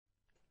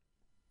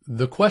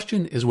The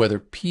question is whether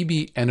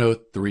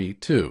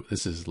PbNO3,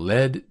 this is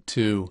lead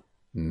 2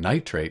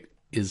 nitrate,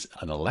 is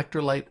an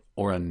electrolyte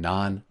or a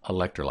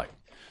non-electrolyte.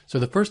 So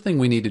the first thing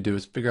we need to do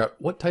is figure out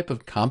what type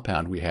of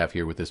compound we have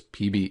here with this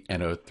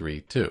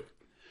PbNO3.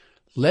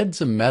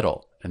 Lead's a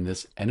metal, and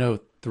this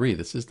NO3,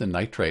 this is the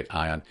nitrate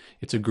ion,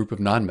 it's a group of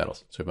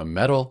nonmetals. So we have a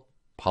metal,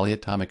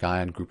 polyatomic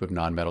ion, group of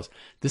nonmetals.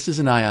 This is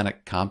an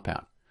ionic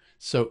compound.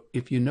 So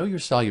if you know your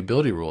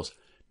solubility rules,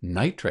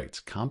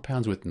 nitrates,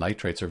 compounds with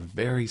nitrates, are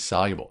very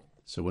soluble.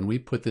 So when we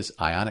put this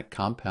ionic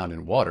compound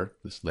in water,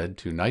 this lead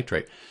 2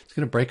 nitrate, it's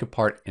going to break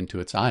apart into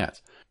its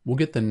ions. We'll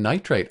get the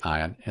nitrate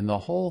ion, and the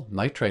whole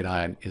nitrate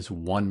ion is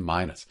 1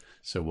 minus.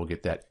 So we'll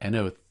get that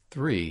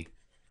NO3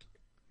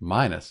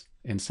 minus,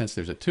 and since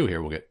there's a 2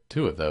 here, we'll get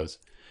 2 of those.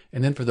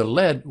 And then for the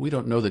lead, we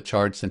don't know the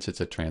charge since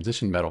it's a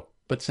transition metal,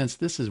 but since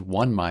this is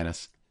 1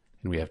 minus,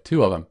 and we have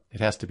 2 of them,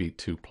 it has to be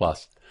 2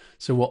 plus.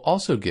 So we'll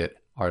also get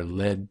our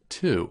lead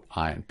 2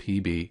 ion,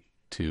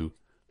 Pb2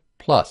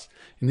 plus.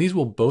 And these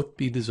will both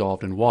be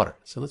dissolved in water.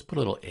 So let's put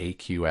a little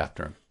AQ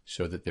after them,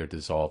 show that they're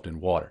dissolved in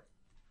water.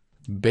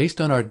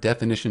 Based on our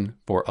definition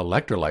for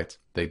electrolytes,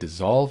 they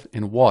dissolve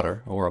in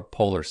water or a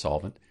polar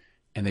solvent,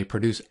 and they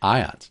produce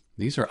ions.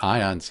 These are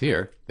ions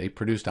here. They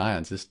produced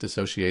ions. This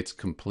dissociates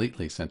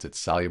completely since it's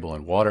soluble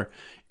in water.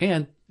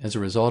 And as a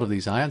result of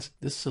these ions,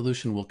 this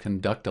solution will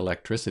conduct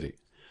electricity.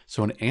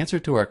 So in answer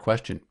to our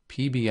question,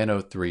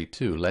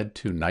 PbNO3, lead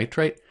 2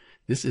 nitrate,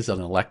 this is an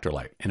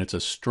electrolyte, and it's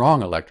a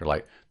strong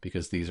electrolyte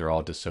because these are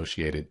all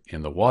dissociated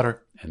in the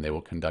water, and they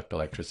will conduct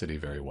electricity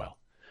very well.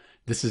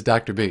 This is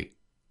Dr. B,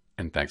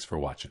 and thanks for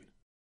watching.